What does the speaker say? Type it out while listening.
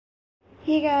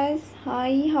Hey guys,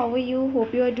 hi, how are you?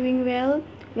 Hope you are doing well.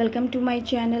 Welcome to my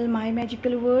channel, My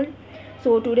Magical World.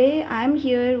 So today I'm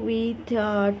here with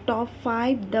top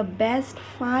 5 the best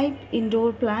 5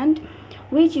 indoor plant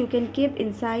which you can keep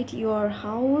inside your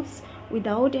house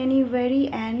without any worry,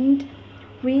 and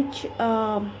which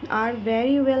are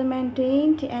very well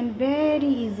maintained and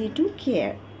very easy to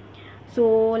care. So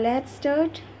let's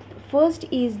start. First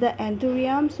is the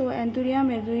anthurium. So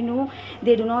anthurium, as we know,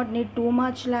 they do not need too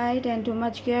much light and too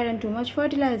much care and too much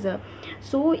fertilizer,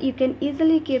 so you can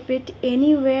easily keep it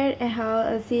anywhere,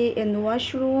 say in the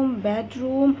washroom,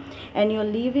 bedroom, and your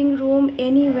living room,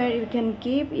 anywhere you can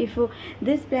keep. If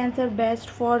these plants are best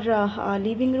for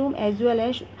living room as well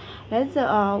as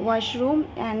washroom,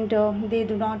 and they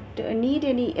do not need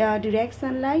any direct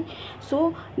sunlight,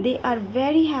 so they are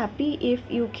very happy if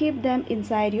you keep them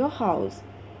inside your house.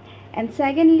 And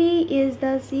secondly is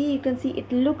the, see, you can see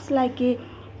it looks like a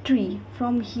tree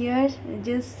from here.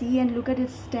 Just see and look at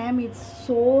its stem, it's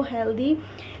so healthy.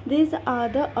 These are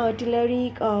the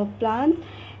artillery plants,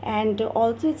 and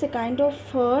also it's a kind of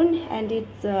fern, and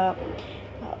it's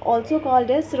also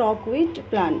called as rockweed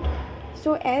plant.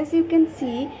 So as you can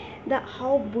see the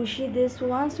how bushy this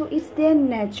one, so it's their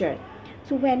nature.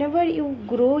 So whenever you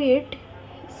grow it,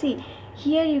 see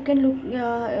here you can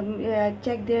look,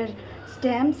 check their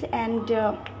stems, and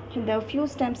the few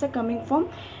stems are coming from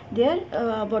their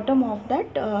bottom of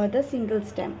that the single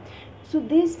stem. So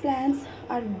these plants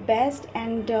are best,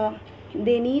 and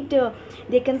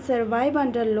they can survive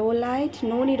under low light,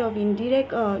 no need of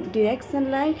indirect direct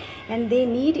sunlight, and they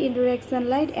need indirect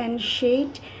sunlight and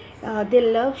shade. They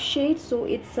love shade, so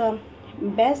it's a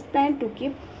best plant to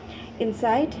keep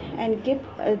inside and keep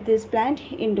this plant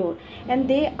indoor. And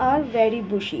they are very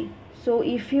bushy, so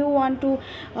if you want to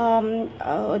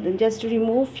just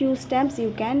remove few stems,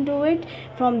 you can do it.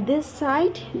 From this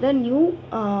side the new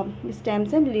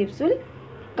stems and leaves will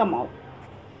come out.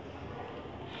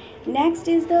 Next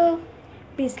is the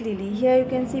peace lily. Here you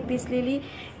can see peace lily.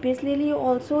 Peace lily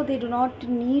also, they do not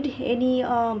need any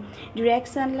direct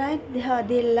sunlight.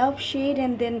 They love shade,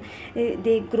 and then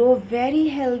they grow very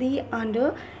healthy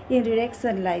under indirect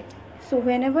sunlight. So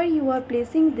whenever you are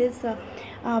placing this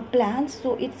plants,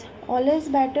 so it's always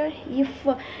better if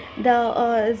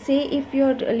the say if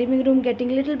your living room getting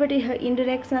little bit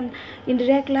indirect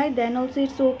light, then also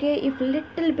it's okay. If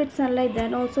little bit sunlight,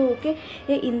 then also okay.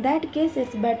 In that case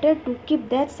it's better to keep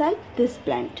that side this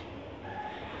plant.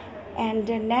 And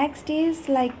next is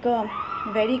like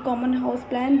very common house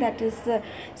plant, that is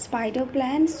spider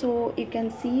plant. So you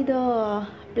can see the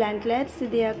plantlets,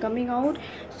 they are coming out,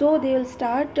 so they will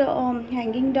start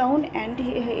hanging down, and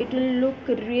it will look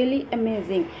really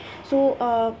amazing. So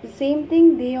same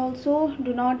thing, they also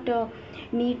do not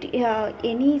need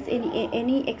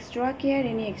any extra care,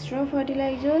 any extra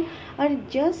fertilizer, or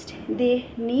just they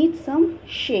need some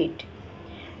shade.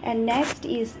 And next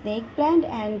is snake plant,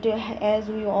 and as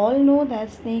we all know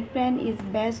that snake plant is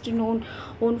best known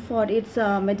for its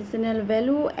medicinal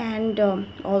value, and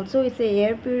also it's a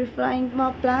air purifying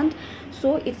plant.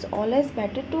 So it's always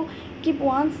better to keep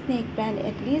one snake plant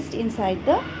at least inside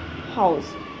the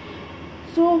house.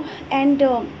 So, and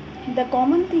the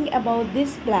common thing about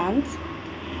these plants,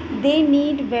 they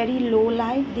need very low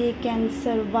light. They can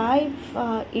survive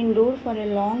indoor for a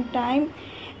long time,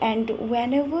 and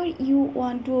whenever you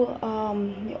want to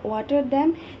water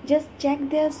them, just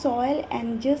check their soil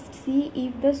and just see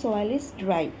if the soil is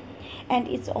dry. And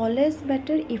it's always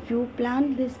better if you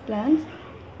plant these plants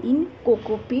in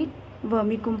coco peat,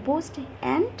 vermicompost,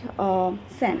 and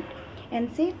sand,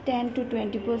 and say 10 to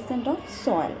 20% of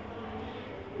soil.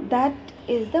 That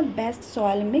is the best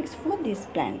soil mix for this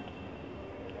plant.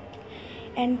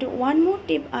 And one more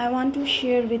tip I want to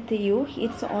share with you,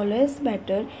 it's always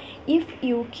better if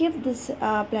you keep these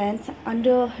plants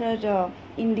under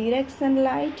indirect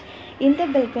sunlight in the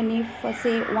balcony for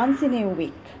say once in a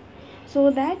week, so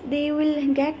that they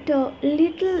will get a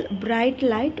little bright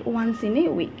light once in a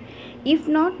week. If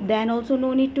not, then also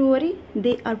no need to worry,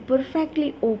 they are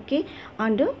perfectly okay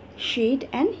under shade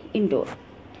and indoor.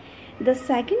 The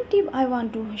second tip I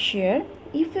want to share,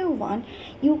 if you want,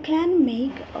 you can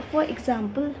make, for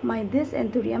example, this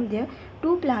anthurium, there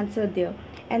two plants are there,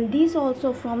 and these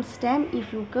also from stem.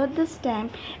 If you cut the stem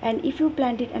and if you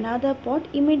plant it another pot,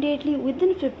 immediately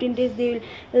within 15 days they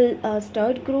will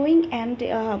start growing, and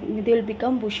they will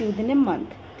become bushy within a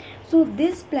month. So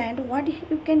this plant, what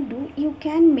you can do, you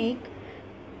can make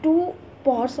two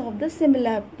pots of the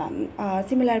similar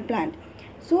plant,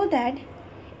 so that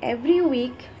every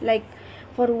week, like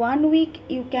for 1 week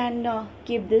you can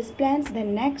keep these plants,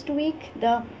 then next week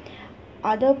the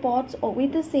other pots or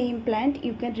with the same plant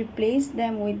you can replace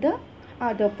them with the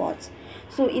other pots.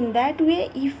 So in that way,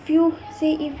 if you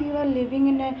say if you are living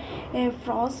in a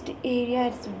frost area,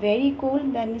 it's very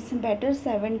cold, then it's better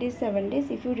 7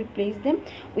 days if you replace them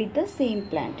with the same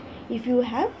plant, if you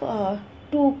have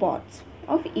 2 pots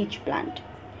of each plant.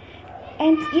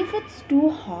 And if it's too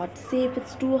hot, say if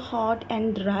it's too hot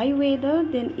and dry weather,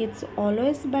 then it's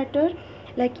always better,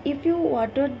 like if you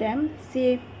water them,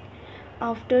 say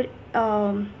after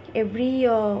every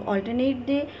alternate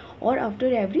day or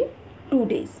after every 2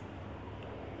 days.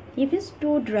 If it's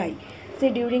too dry, say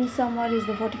during summer is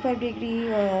the 45 degree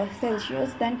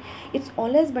Celsius, then it's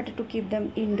always better to keep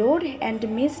them indoor and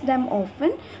mist them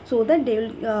often, so that they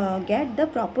will get the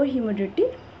proper humidity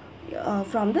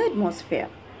from the atmosphere.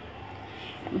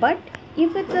 But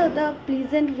if it's the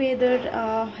pleasant weather,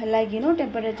 like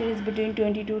temperature is between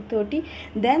 20 to 30,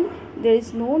 then there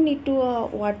is no need to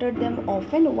water them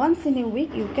often. Once in a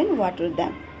week you can water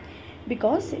them,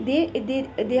 because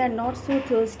they are not so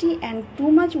thirsty, and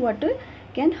too much water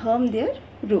can harm their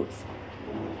roots.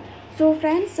 So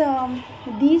friends,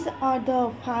 these are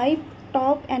the 5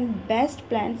 top and best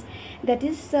plants that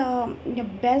is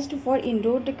best for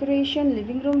indoor decoration,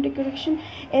 living room decoration,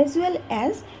 as well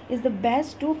as is the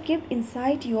best to keep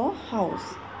inside your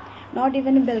house. Not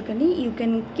even a balcony, you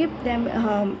can keep them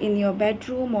in your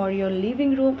bedroom or your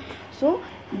living room. So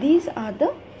these are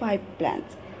the 5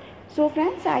 plants. So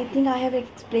friends, I think I have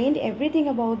explained everything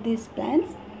about these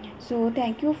plants. So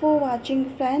thank you for watching,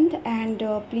 friend, and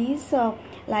please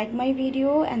like my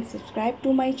video and subscribe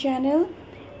to my channel.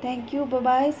 Thank you. Bye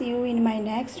bye. See you in my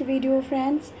next video,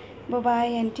 friends. Bye bye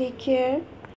and take care.